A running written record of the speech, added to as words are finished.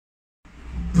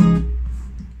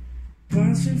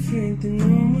passo em frente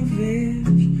não me vês,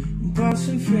 um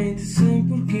passo em frente sem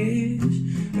porquês.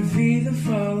 A vida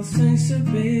fala sem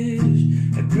saberes,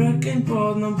 é para quem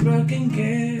pode, não para quem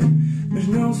quer. Mas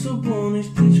não sou bom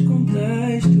nestes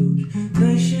contextos,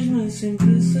 deixas-me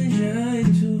sempre sem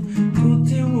jeito. Que o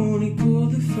teu único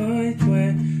defeito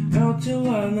é ao teu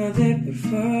lado nada é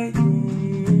perfeito.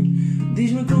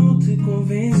 Diz-me como te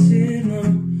convencer,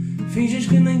 não finges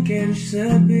que nem queres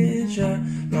saber. Já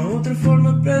não há outra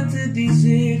forma para te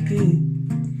dizer que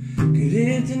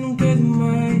querer-te nunca é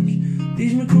demais.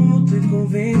 Diz-me como te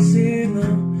convencer,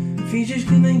 não finges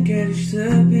que nem queres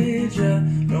saber. Já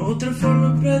não há outra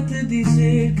forma para te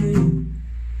dizer que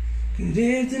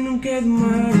querer-te nunca é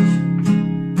demais.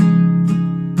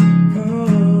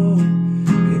 Oh,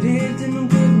 querer-te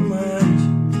nunca é demais.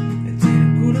 É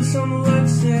ter o coração no lado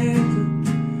certo.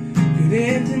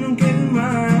 Querer-te nunca é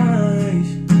demais.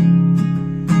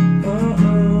 Oh,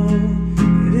 oh,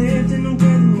 querer-te nunca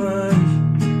é demais.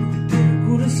 É ter o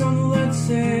coração no lado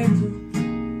certo.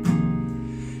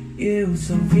 Eu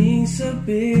só vim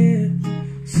saber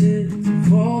se te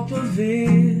volto a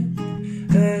ver.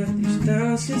 A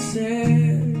distância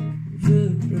serve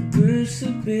para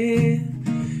perceber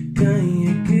quem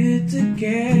é que te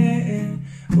quer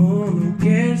ou não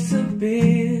quer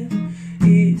saber.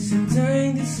 E se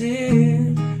tem de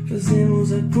ser,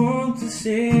 fazemos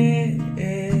acontecer.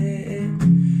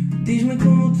 Diz-me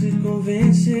como te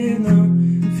convencer, não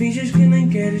finges que nem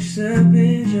queres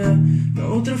saber. Já não há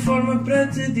outra forma para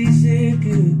te dizer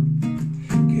que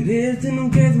querer-te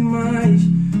nunca é demais.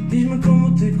 Diz-me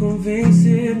como te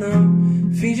convencer,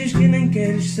 não finges que nem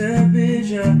queres saber.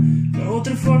 Já não há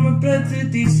outra forma para te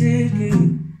dizer que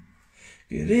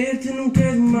querer-te nunca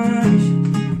é demais.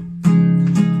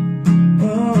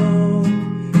 Oh,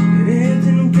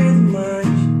 querer-te nunca é demais.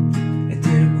 É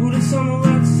ter o coração no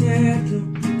lado certo.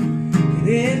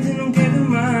 Querer-te nunca é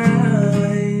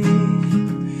demais.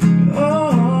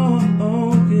 Oh,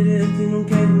 oh, oh, querer-te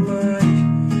nunca é demais.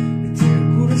 É ter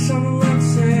o coração no lado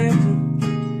certo.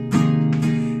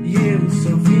 E eu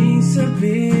só vim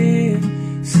saber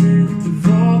se te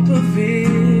volto a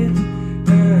ver.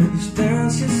 A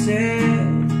distância serve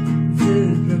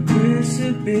para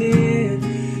perceber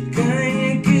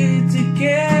quem é que te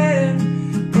quer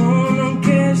ou não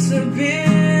quer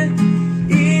saber.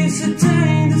 E se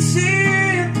tem de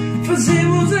ser,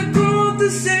 fazemos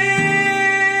acontecer.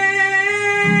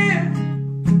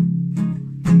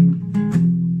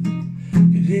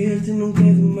 Querer-te nunca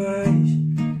é demais.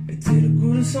 É ter o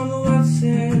coração do lado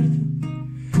certo.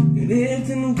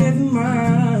 Querer-te nunca é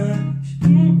demais.